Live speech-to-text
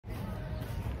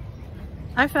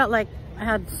I felt like I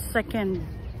had second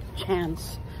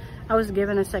chance. I was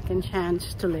given a second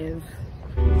chance to live.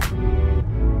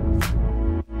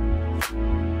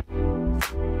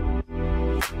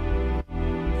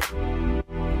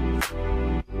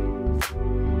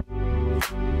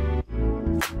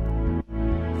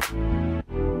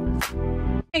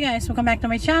 Hey guys, welcome back to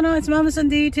my channel. It's Mama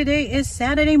Sandy. Today is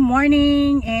Saturday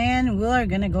morning and we are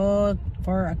gonna go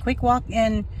for a quick walk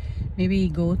and maybe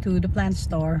go to the plant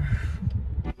store.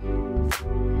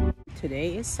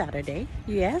 Today is Saturday.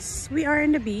 Yes, we are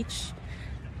in the beach.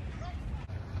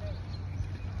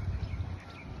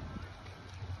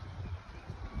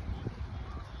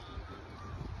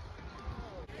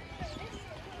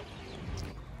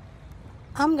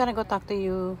 I'm gonna go talk to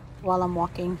you while I'm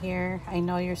walking here. I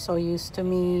know you're so used to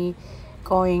me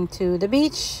going to the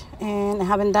beach and I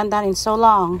haven't done that in so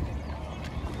long.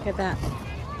 Look at that.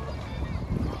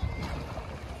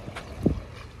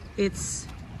 It's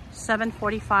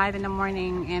 7:45 in the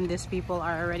morning and these people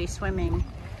are already swimming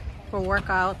for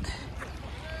workout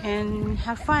and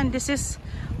have fun. This is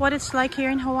what it's like here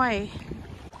in Hawaii.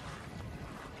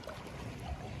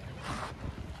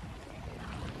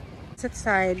 It's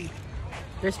outside.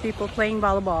 There's people playing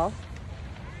volleyball.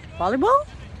 Volleyball?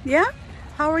 Yeah?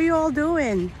 How are you all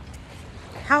doing?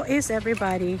 How is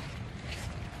everybody?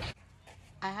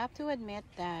 I have to admit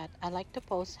that I like to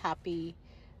post happy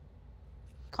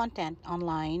content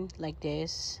online like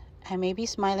this. I may be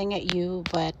smiling at you,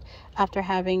 but after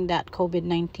having that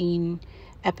COVID-19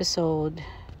 episode,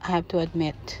 I have to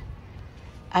admit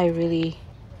I really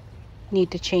need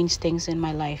to change things in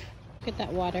my life. Look at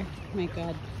that water. Oh my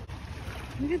God.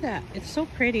 Look at that. It's so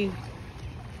pretty.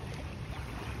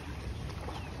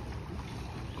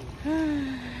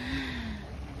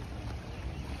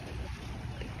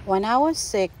 When I was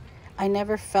sick, I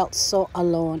never felt so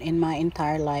alone in my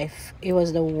entire life. It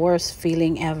was the worst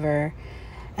feeling ever.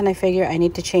 And I figure I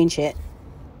need to change it.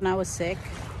 When I was sick,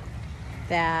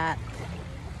 that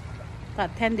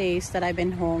about 10 days that I've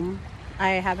been home,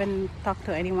 I haven't talked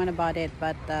to anyone about it,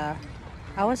 but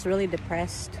I was really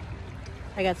depressed.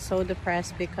 I got so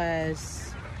depressed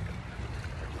because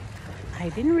I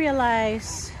didn't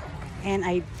realize and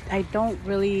I don't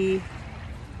really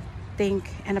think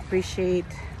and appreciate.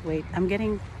 Wait, I'm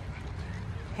getting,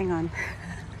 hang on.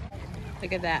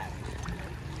 Look at that.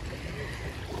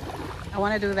 I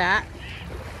want to do that.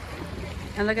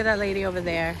 And look at that lady over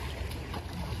there.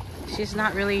 She's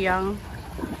not really young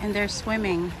and they're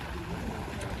swimming.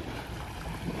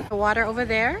 The water over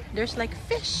there, there's like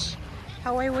fish.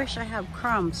 How I wish I have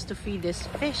crumbs to feed this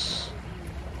fish.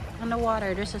 On the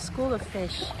water, there's a school of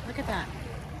fish. Look at that.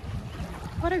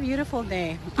 What a beautiful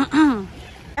day.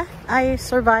 Yeah, I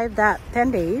survived that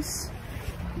 10 days,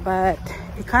 but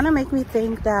it kind of made me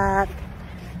think that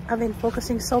I've been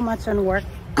focusing so much on work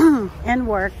and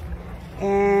work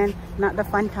and not the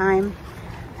fun time.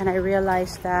 And I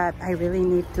realized that I really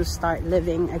need to start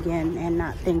living again and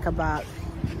not think about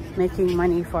making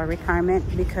money for retirement,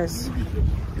 because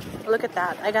look at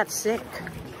that. I got sick.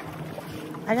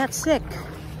 I got sick.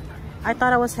 I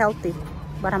thought I was healthy,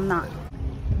 but I'm not.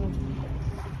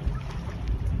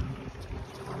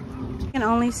 You can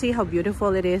only see how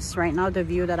beautiful it is right now, the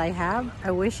view that I have.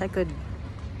 I wish I could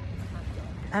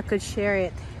share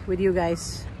it with you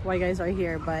guys while you guys are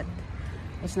here, but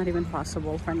it's not even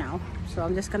possible for now. So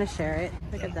I'm just gonna share it.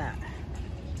 Look at that.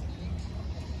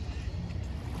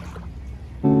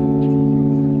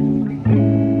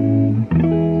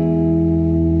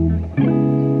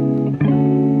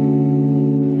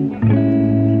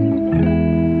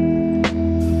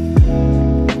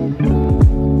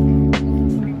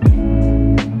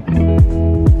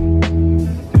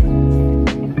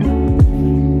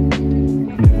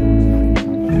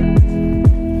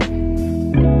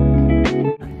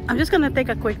 I'm just gonna take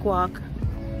a quick walk.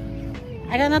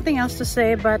 I got nothing else to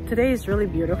say, but today is really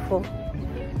beautiful.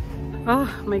 Oh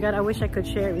my God, I wish I could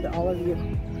share it with all of you.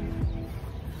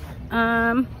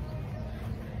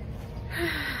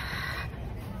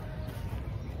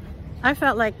 I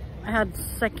felt like I had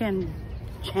second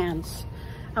chance.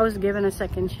 I was given a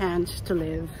second chance to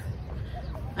live.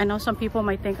 I know some people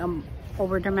might think I'm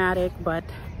over dramatic, but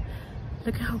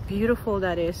look how beautiful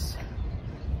that is.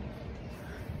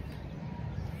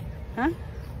 Huh?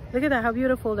 Look at that, how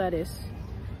beautiful that is.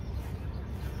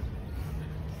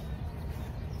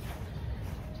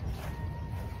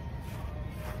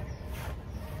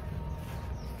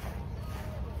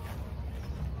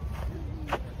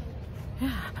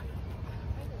 Yeah.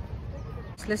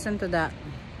 Let's listen to that.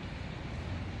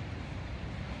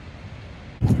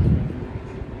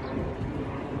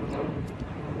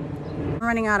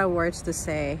 running out of words to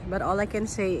say, but all I can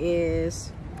say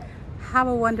is have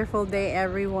a wonderful day,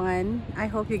 everyone. I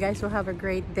hope you guys will have a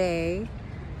great day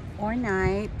or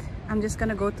night. I'm just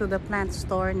gonna go to the plant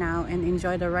store now and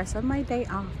enjoy the rest of my day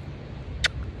off.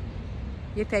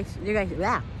 You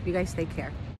guys take care.